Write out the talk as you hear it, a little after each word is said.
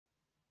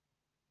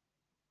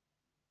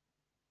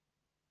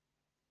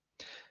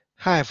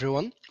Hi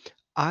everyone.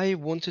 I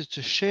wanted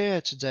to share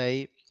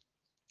today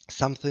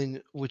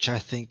something which I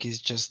think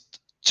is just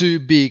too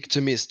big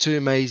to miss, too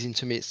amazing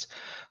to miss.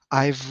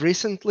 I've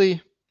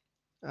recently,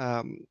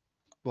 um,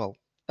 well,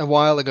 a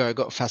while ago, I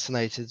got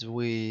fascinated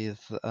with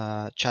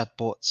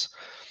chatbots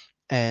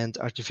and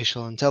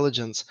artificial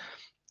intelligence.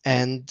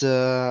 And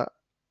while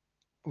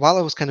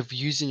I was kind of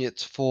using it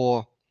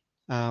for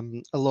a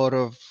lot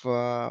of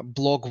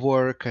blog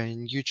work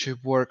and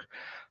YouTube work,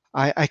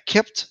 I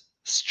kept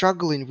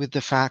struggling with the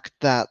fact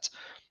that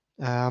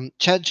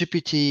Chat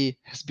GPT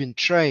has been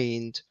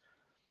trained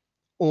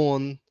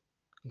on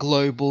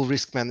global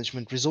risk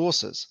management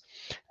resources.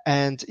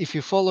 And if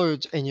you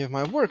followed any of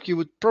my work, you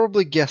would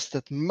probably guess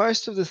that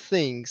most of the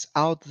things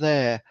out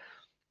there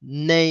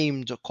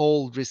named or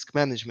called risk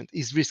management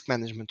is risk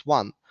management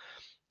one.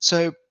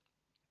 So,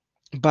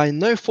 by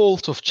no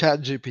fault of Chat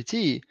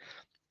GPT,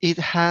 it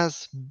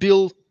has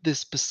built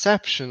this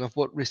perception of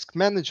what risk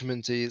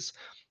management is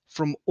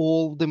from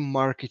all the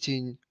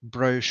marketing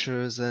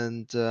brochures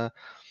and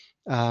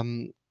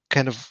kind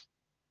of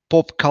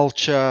pop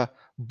culture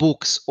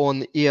books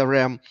on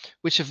ERM,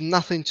 which have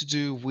nothing to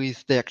do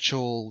with the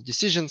actual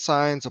decision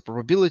science or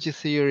probability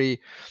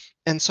theory.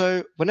 And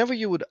so, whenever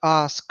you would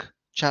ask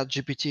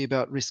ChatGPT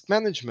about risk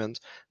management,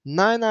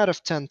 9 out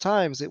of 10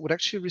 times it would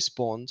actually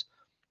respond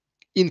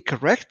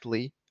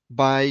incorrectly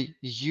by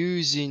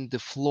using the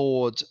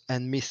flawed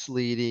and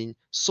misleading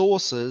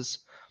sources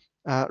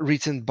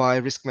written by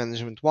risk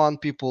management one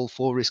people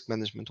for risk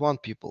management one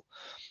people.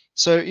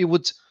 So it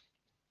would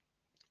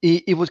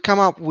come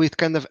up with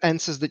kind of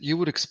answers that you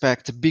would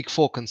expect a big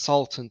four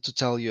consultant to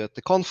tell you at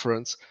the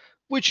conference,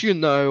 which you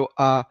know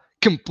are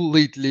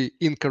completely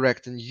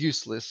incorrect and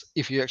useless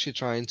if you're actually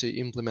trying to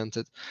implement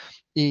it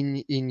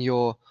in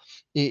your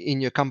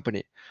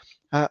company.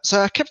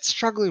 So I kept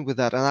struggling with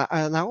that,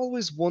 and I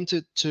always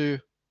wanted to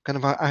kind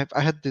of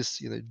I had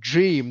this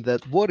dream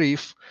that what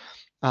if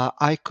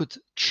I could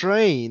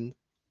train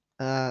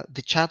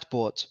the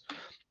chatbot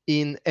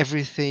in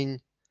everything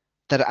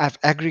that I've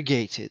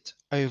aggregated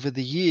over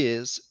the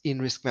years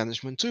in risk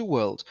management 2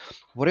 world.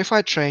 What if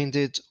I trained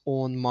it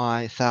on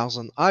my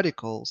 1,000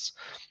 articles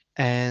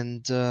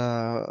and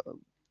 1,000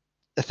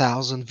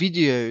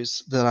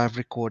 videos that I've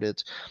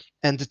recorded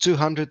and the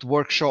 200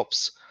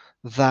 workshops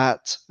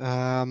that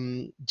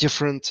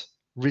different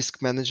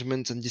risk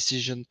management and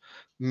decision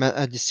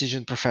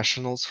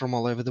professionals from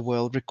all over the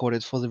world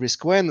recorded for the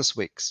Risk Awareness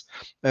Weeks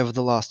over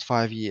the last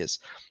 5 years,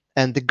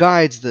 and the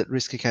guides that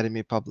Risk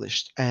Academy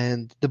published,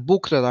 and the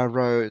book that I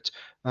wrote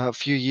a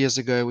few years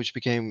ago, which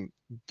became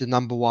the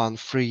number one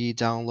free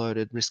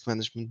downloaded risk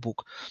management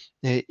book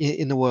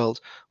in the world.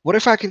 What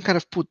if I can kind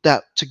of put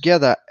that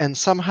together and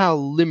somehow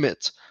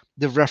limit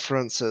the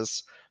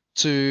references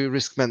to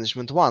risk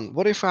management one?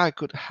 What if I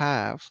could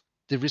have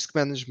the risk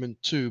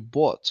management two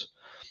bot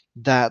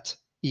that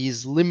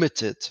is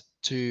limited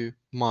to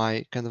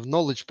my kind of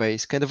knowledge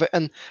base, kind of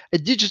a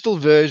digital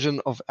version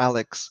of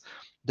Alex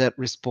that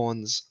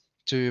responds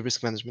to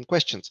risk management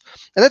questions?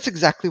 And that's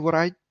exactly what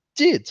I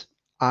did.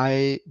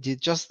 I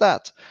did just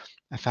that.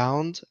 I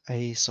found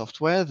a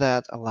software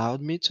that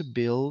allowed me to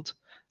build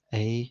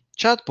a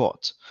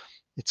chatbot.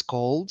 It's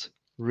called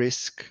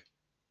Risk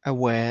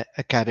Aware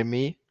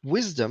Academy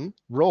Wisdom,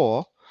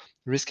 raw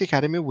Risk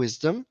Academy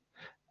Wisdom.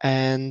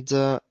 And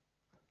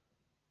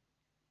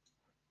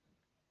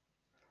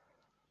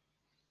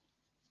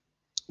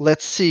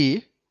let's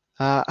see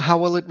how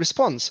well it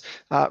responds.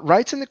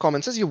 Write in the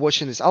comments as you're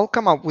watching this. I'll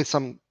come up with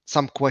some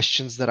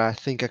questions that I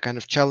think are kind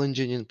of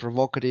challenging and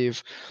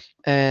provocative,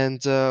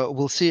 and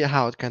we'll see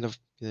how it kind of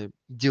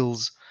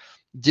deals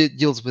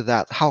deals with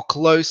that, how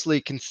closely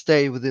it can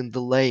stay within the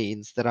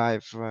lanes that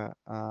I've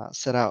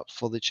set out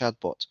for the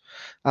chatbot.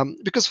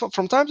 Because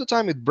from time to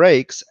time it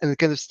breaks and it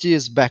kind of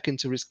steers back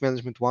into risk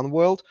management one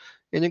world,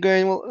 and you're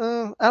going,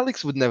 well,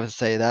 Alex would never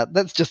say that.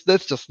 That's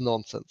just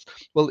nonsense.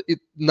 Well, it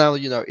now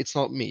you know it's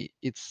not me.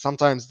 It's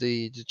sometimes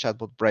the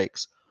chatbot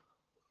breaks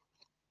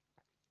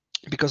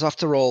because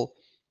after all,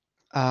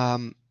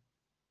 um,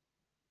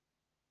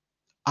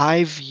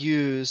 I've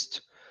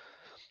used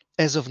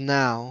as of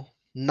now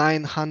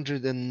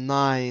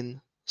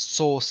 909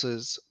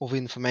 sources of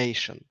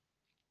information,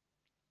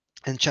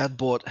 and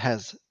chatbot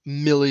has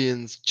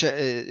millions. Chat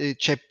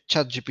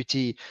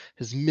GPT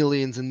has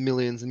millions and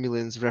millions and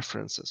millions of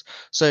references.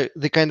 So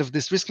the kind of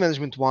this risk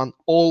management one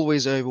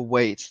always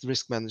overweights the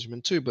risk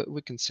management two, but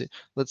we can see.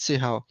 Let's see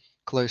how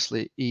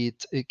closely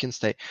it can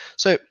stay.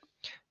 So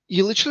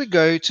you literally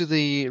go to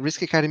the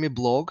Risk Academy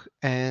blog,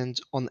 and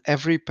on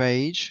every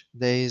page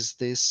there's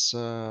this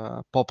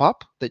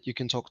pop-up that you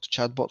can talk to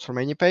chatbot from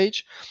any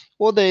page,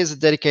 or there's a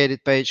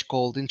dedicated page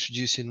called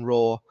Introducing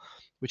Raw,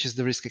 which is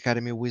the Risk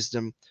Academy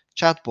Wisdom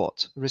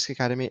chatbot, Risk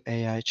Academy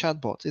AI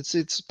chatbot.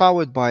 It's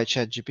powered by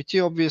Chat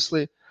GPT,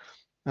 obviously.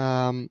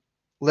 Um,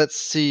 let's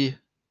see.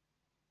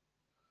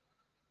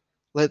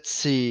 Let's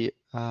see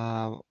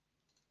how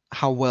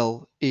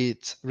well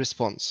it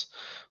responds.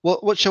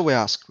 What shall we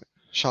ask?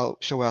 shall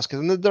we ask it?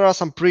 And then there are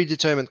some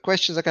predetermined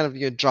questions, are kind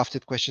of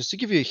drafted questions to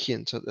give you a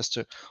hint as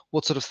to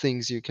what sort of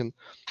things you can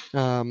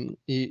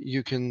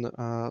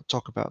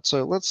talk about.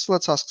 So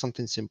let's ask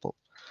something simple.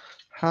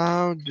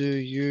 How do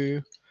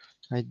you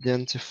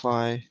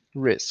identify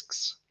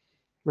risks?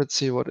 Let's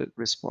see what it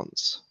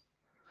responds.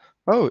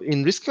 Oh,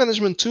 in risk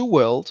management 2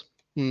 world,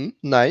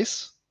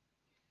 nice.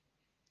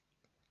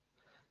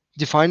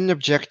 Defining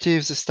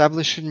objectives,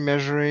 establishing,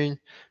 measuring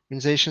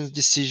organization's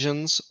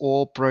decisions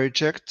or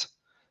project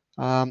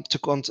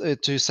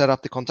to set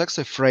up the context.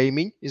 So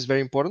framing is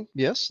very important.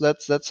 Yes,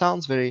 that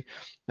sounds very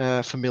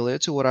familiar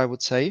to what I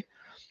would say.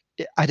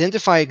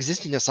 Identify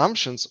existing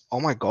assumptions. Oh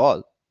my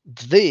God,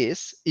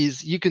 this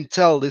is, you can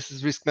tell this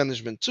is risk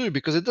management too,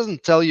 because it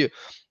doesn't tell you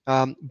do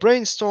a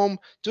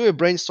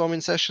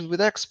brainstorming session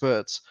with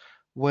experts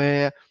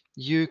where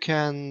you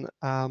can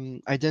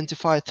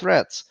identify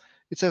threats.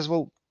 It says,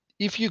 well,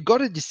 if you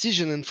got a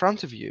decision in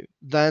front of you,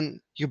 then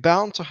you're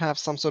bound to have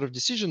some sort of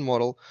decision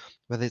model,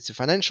 whether it's a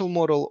financial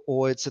model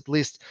or it's at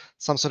least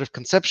some sort of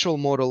conceptual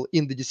model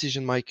in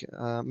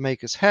the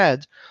maker's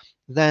head.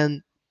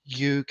 Then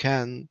you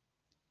can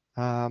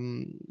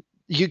um,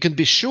 you can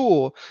be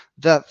sure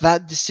that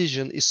that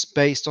decision is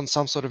based on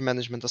some sort of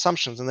management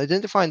assumptions, and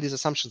identifying these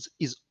assumptions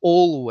is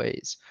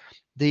always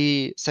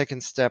the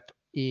second step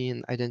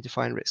in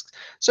identifying risks.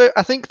 So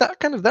I think that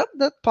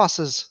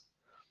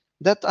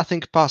I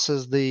think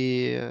passes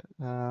the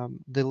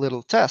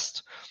little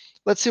test.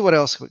 Let's see what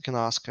else we can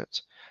ask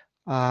it.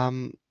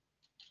 Um,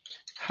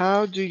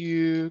 how do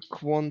you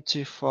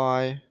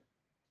quantify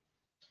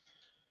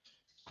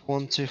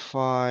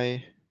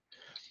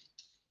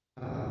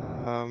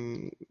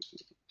um,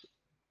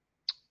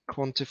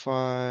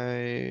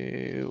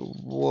 quantify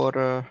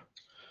water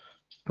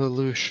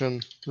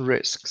pollution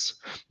risks?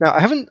 Now,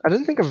 I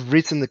don't think I've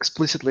written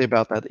explicitly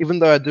about that, even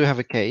though I do have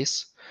a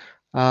case.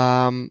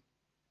 Um,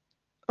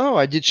 oh,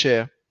 I did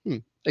share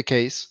a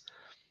case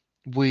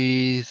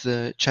with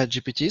Chat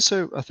GPT,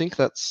 so I think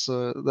that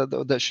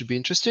should be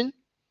interesting.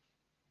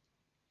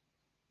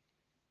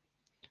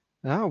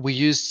 We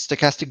used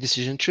stochastic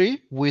decision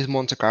tree with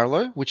Monte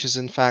Carlo, which is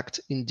in fact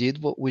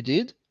indeed what we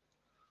did.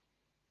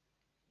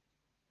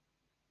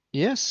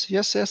 Yes,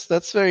 yes, yes,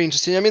 that's very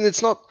interesting. I mean,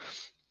 it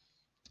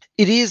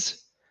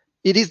is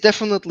it is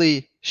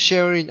definitely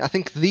sharing, I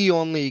think, the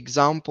only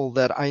example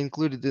that I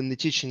included in the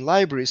teaching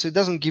library. So it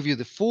doesn't give you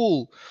the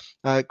full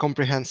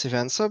comprehensive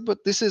answer,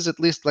 but this is at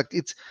least like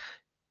it's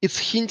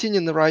hinting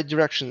in the right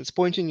direction. It's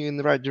pointing you in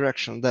the right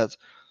direction that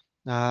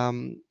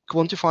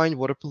quantifying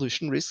water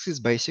pollution risks is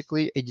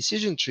basically a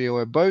decision tree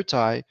or a bow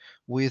tie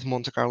with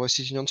Monte Carlo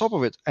sitting on top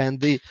of it. And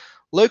the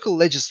local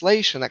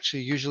legislation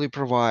actually usually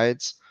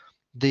provides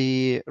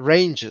the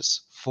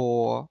ranges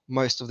for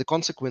most of the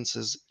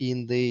consequences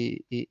in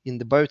the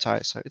bow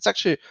tie. So it's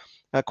actually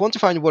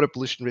quantifying water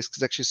pollution risks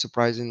is actually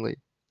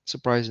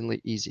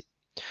surprisingly easy.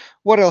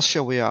 What else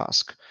shall we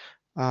ask?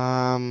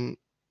 Um,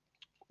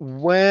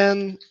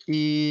 when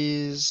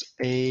is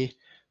a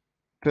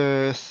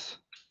Perth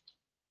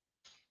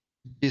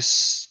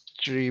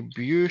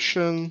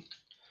distribution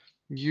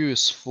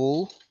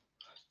useful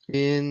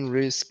in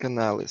risk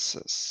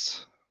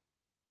analysis?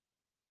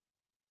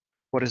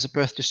 What is a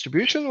Perth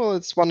distribution? Well,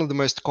 it's one of the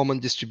most common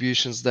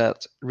distributions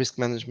that risk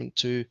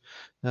management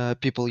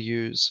people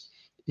use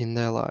in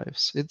their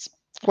lives. It's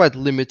quite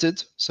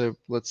limited, so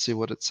let's see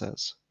what it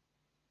says.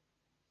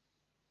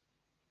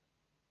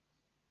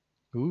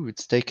 Ooh,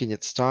 it's taking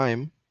its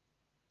time.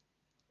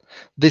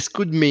 This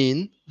could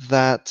mean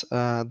that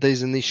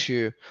there's an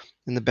issue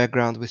in the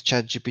background with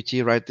Chat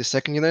GPT right this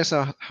second. You know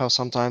how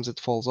sometimes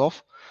it falls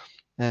off,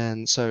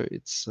 and so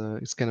it's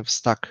kind of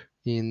stuck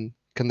in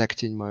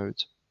connecting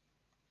mode.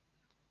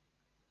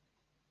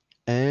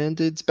 And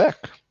it's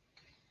back.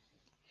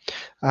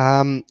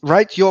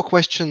 Write your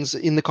questions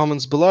in the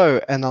comments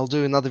below, and I'll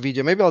do another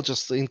video. Maybe I'll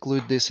just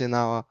include this in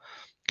our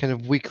kind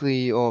of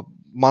weekly or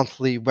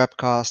monthly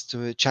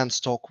webcast, chance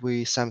talk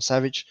with Sam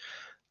Savage.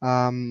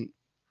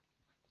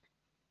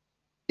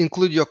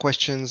 Include your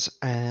questions,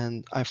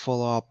 and I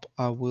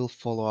will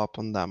follow up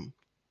on them.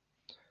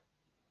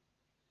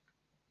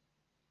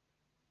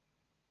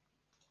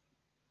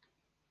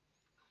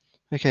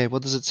 Okay,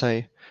 what does it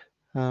say?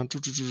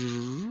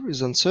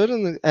 Is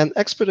uncertain and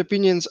expert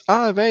opinions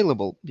are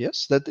available.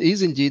 Yes, that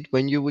is indeed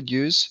when you would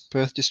use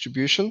Perth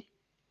distribution.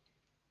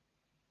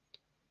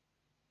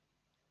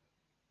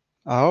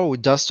 Oh,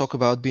 it does talk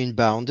about being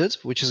bounded,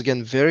 which is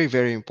again very,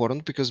 very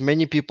important because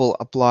many people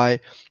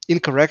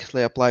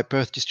incorrectly apply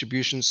Perth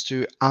distributions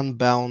to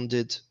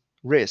unbounded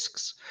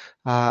risks,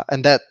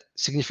 and that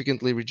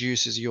significantly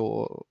reduces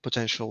your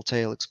potential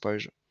tail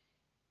exposure.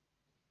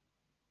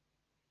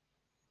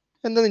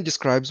 And then it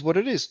describes what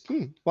it is.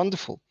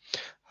 Wonderful.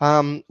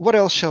 What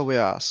else shall we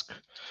ask?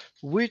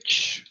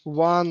 Which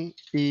one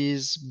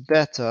is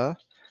better,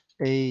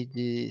 a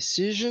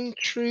decision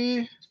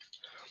tree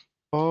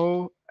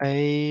or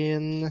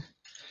an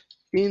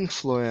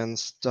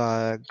influence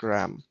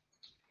diagram?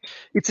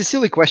 It's a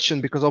silly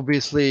question because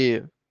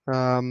obviously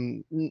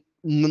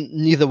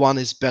Neither one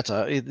is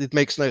better. It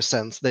makes no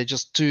sense. They're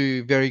just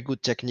two very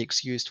good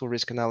techniques used for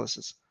risk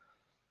analysis.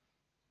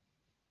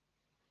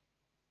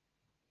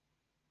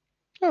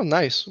 Oh,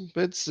 nice.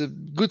 It's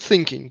good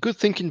thinking, but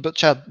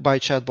by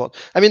chatbot.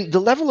 I mean,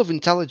 the level of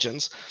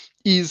intelligence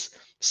is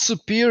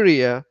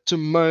superior to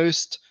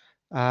most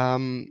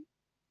um,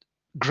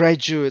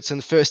 graduates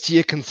and first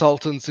year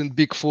consultants in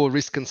big four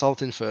risk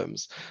consulting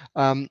firms.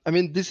 I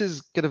mean, this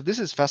is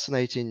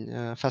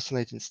fascinating,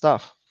 fascinating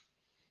stuff.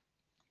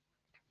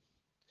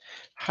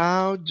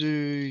 How do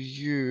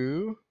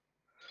you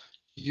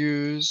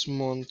use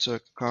Monte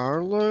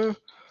Carlo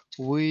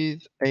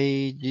with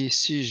a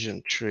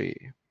decision tree?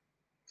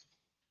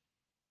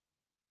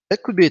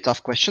 That could be a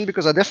tough question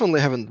because I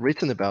definitely haven't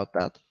written about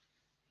that.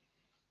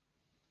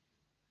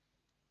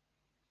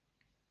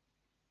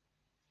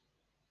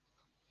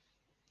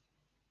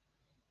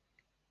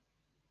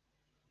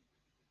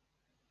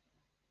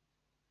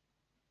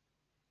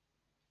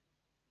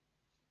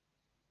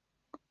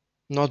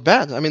 Not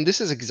bad. I mean, this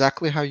is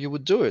exactly how you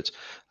would do it.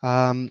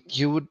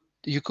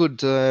 You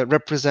could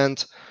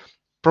represent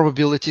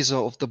probabilities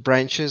of the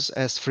branches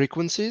as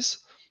frequencies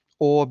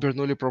or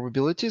Bernoulli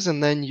probabilities,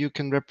 and then you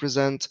can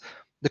represent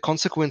the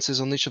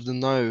consequences on each of the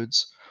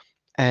nodes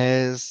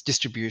as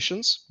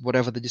distributions,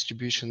 whatever the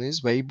distribution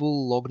is,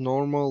 Weibull, log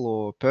normal,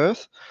 or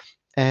Perth,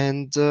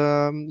 and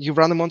you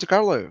run a Monte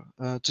Carlo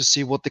to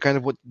see what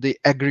the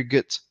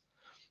aggregate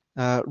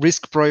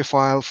risk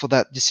profile for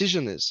that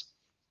decision is.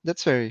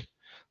 That's very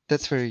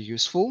that's very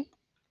useful.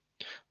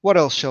 What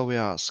else shall we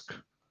ask?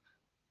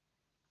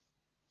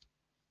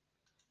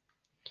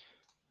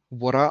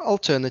 What are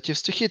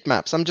alternatives to heat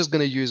maps? I'm just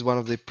going to use one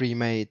of the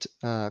pre-made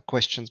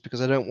questions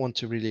because I don't want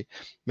to really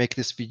make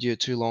this video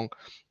too long.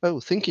 Oh,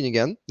 thinking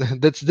again.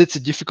 That's a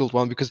difficult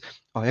one because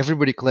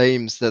everybody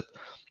claims that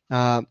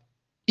uh,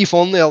 if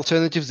only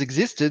alternatives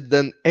existed,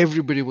 then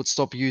everybody would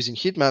stop using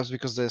heat maps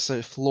because they're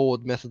so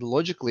flawed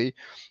methodologically.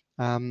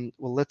 Well,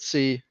 let's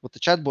see what the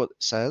chatbot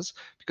says,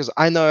 because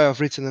I know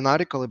I've written an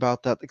article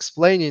about that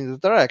explaining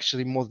that there are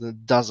actually more than a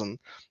dozen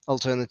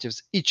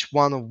alternatives, each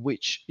one of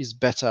which is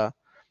better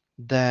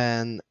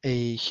than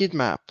a heat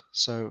map.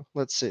 So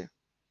let's see.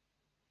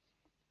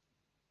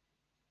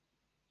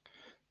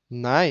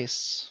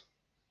 Nice.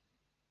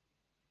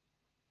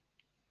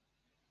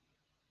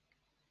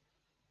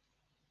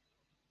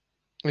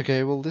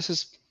 Okay, well this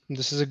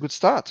is a good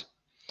start.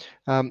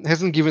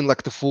 Hasn't given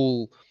like the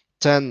full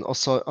 10 or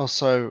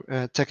so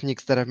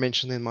techniques that I've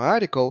mentioned in my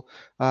article,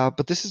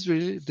 but this is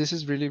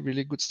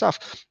really good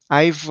stuff.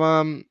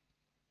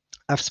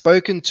 I've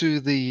spoken to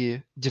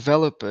the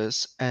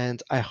developers,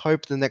 and I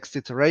hope the next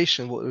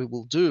iteration, what it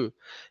will do,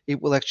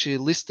 it will actually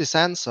list this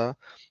answer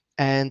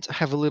and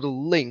have a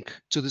little link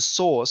to the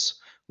source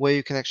where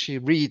you can actually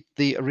read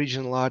the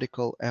original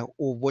article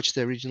or watch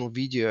the original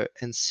video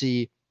and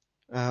see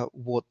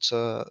what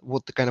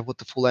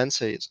the full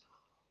answer is.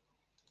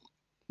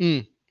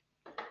 Mm,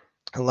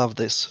 I love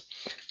this.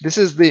 This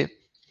is the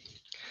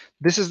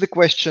this is the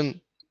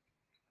question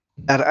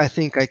that I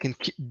think I can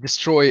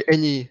destroy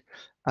any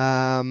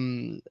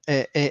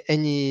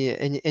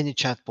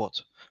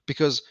chatbot,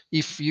 because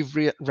if you've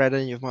read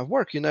any of my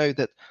work, you know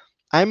that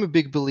I'm a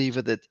big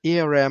believer that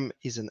ERM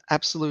is an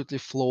absolutely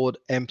flawed,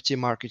 empty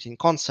marketing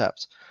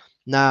concept.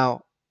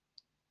 Now,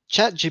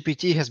 Chat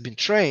GPT has been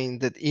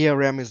trained that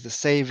ERM is the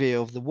savior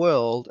of the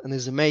world and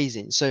is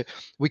amazing. So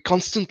we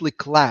constantly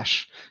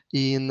clash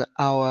in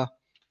our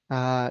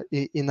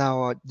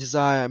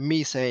desire.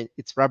 Me saying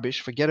it's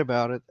rubbish, forget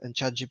about it, and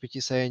Chat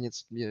GPT saying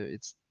it's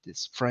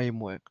this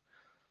framework.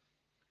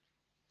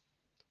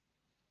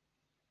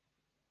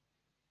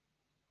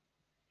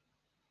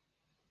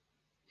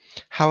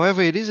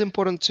 However, it is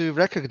important to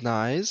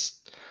recognize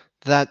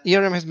that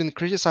ERM has been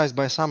criticized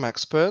by some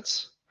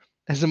experts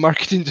as a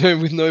marketing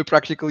term with no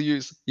practical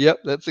use.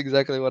 Yep, that's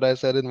exactly what I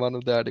said in one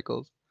of the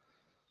articles.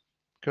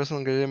 Personal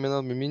engagement may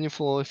not be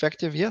meaningful or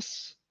effective.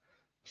 Yes,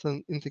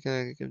 some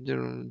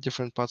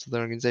different parts of the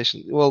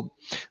organization. Well,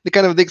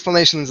 the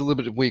explanation is a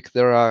little bit weak.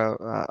 There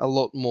are a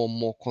lot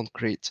more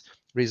concrete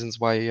reasons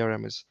why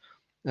ERM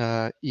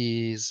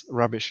is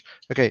rubbish.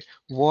 Okay,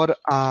 what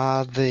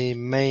are the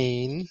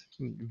main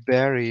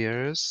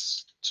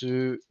barriers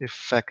to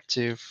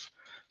effective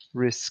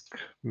risk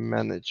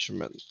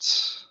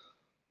management?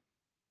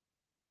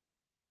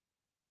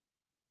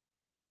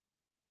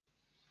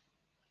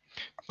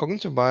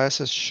 Cognitive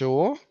biases,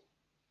 sure.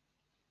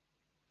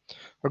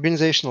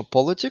 Organizational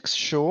politics,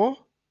 sure.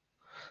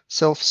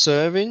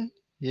 Self-serving,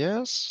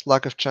 yes.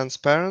 Lack of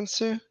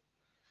transparency,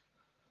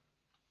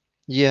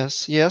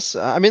 yes, yes.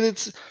 I mean,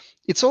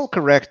 it's all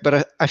correct,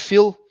 but I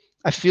feel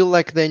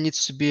like there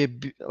needs to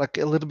be like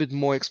a little bit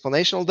more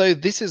explanation. Although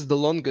this is the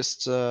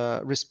longest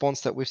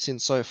response that we've seen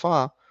so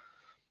far.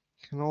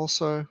 Can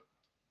also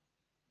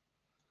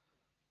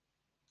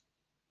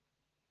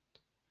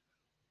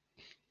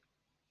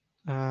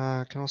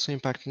can also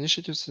impact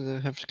initiatives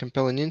that have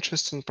compelling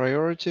interests and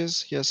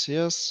priorities. Yes,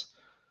 yes.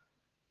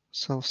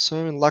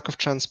 Self-serving, lack of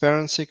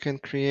transparency can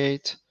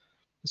create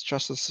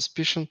Mistrust and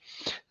suspicion.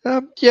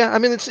 Yeah, I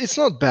mean it's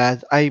not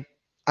bad. I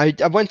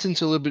went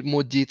into a little bit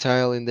more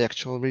detail in the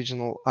actual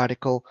original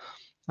article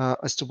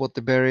as to what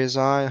the barriers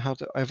are and how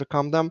to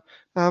overcome them.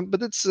 But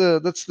that's a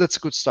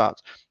good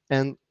start.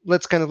 And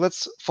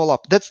let's follow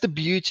up. That's the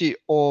beauty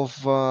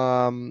of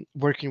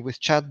working with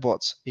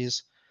chatbots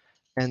is,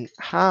 and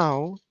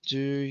how do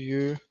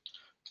you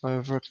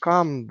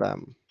overcome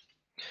them?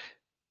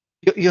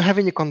 You're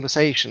having a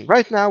conversation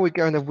right now. Um,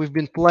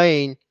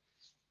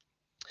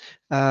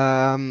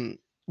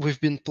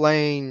 we've been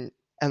playing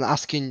and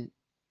asking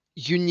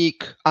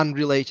unique,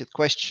 unrelated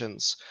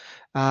questions.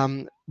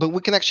 But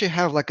we can actually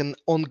have like an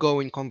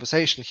ongoing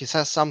conversation. He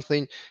says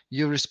something,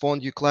 you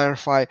respond, you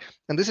clarify,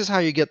 and this is how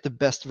you get the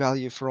best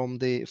value from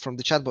the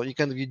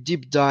chatbot. You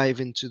deep dive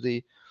into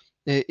the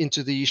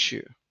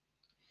issue.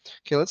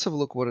 Okay, let's have a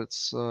look what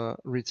it's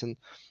written.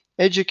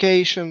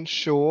 Education,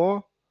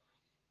 sure.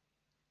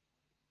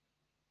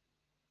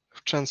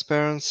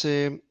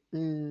 Transparency,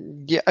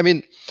 yeah. I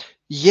mean,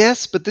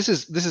 yes, but this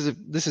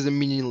is a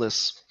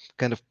meaningless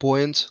kind of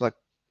point. Like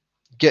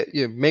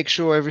make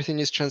sure everything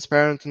is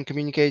transparent and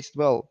communicated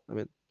well. I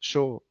mean,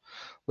 sure,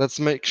 let's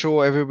make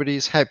sure everybody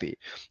is happy.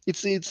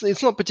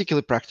 It's not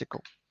particularly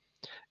practical.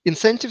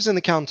 Incentives and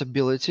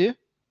accountability,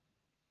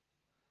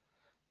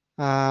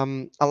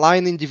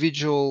 align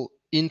individual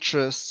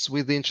interests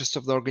with the interests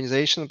of the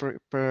organization,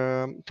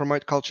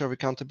 promote culture of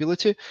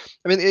accountability.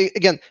 I mean,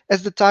 again,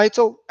 as the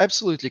title,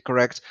 absolutely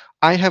correct.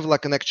 I have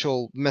like an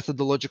actual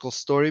methodological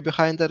story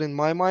behind that in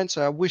my mind,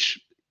 so I wish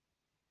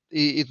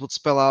it would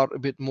spell out a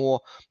bit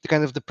more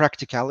the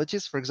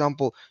practicalities. For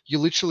example, you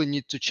literally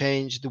need to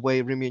change the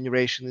way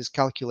remuneration is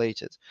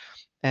calculated,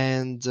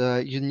 and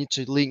you need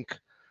to link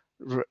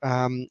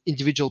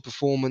individual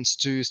performance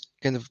to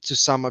to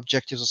some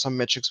objectives or some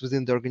metrics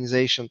within the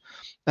organization.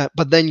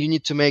 But then you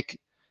need to make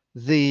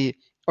the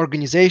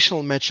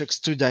organizational metrics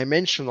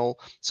two-dimensional,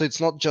 so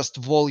it's not just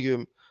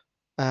volume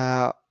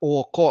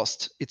or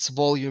cost, it's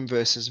volume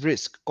versus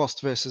risk,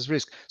 cost versus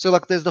risk. So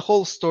like there's the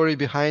whole story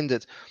behind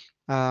it.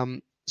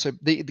 So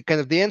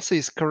the answer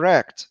is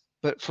correct,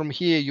 but from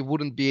here you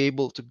wouldn't be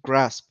able to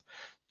grasp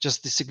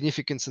just the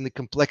significance and the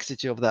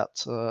complexity of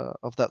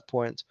that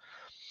point.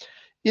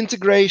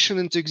 Integration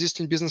into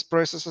existing business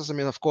processes. I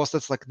mean, of course,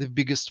 that's like the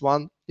biggest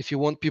one. If you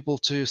want people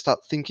to start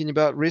thinking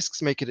about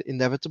risks, make it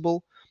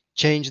inevitable.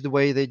 Change the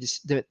way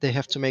they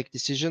have to make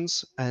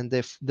decisions, and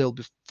they'll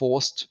be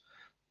forced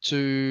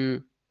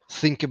to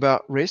think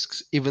about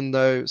risks, even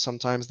though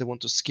sometimes they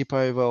want to skip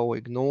over or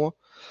ignore.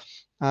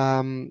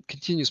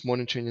 Continuous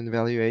monitoring and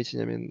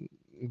evaluating. I mean,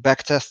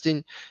 back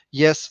testing,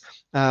 yes,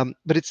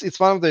 but it's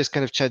one of those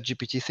kind of Chat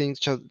GPT things.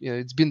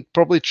 It's been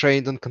probably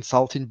trained on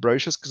consulting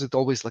brochures because it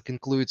always like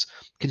includes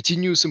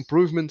continuous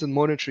improvement and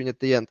monitoring at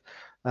the end.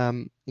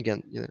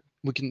 Again,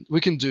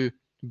 we can do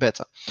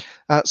better.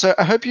 So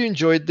I hope you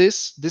enjoyed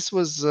this. This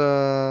was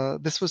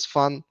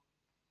fun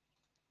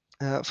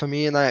for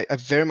me, and I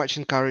very much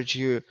encourage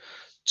you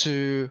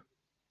to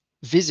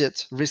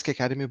visit Risk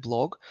Academy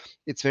blog.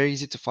 It's very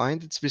easy to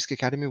find. It's Risk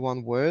Academy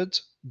one word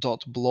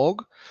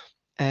 .blog,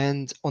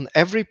 and on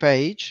every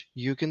page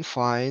you can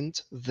find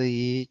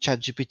the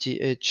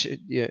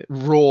ChatGPT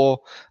raw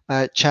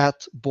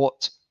chat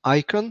bot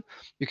icon.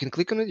 You can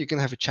click on it. You can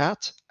have a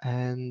chat,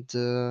 and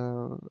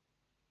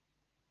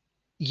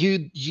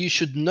you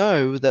should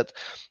know that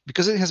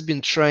because it has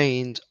been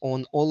trained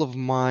on all of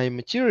my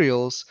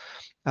materials,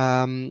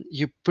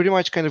 you're pretty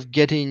much kind of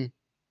getting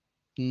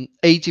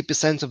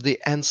 80% of the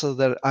answer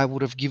that I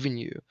would have given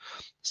you.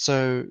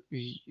 So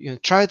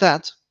try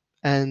that.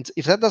 And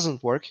if that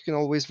doesn't work, you can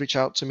always reach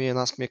out to me and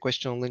ask me a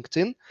question on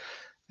LinkedIn,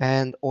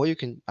 and or you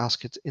can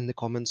ask it in the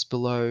comments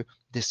below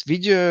this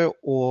video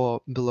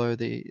or below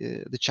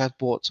the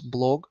chatbot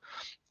blog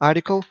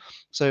article.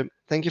 So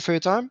thank you for your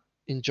time.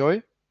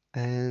 Enjoy,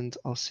 and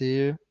I'll see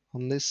you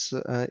on this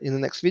in the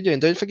next video.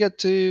 And don't forget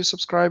to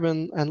subscribe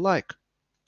and like.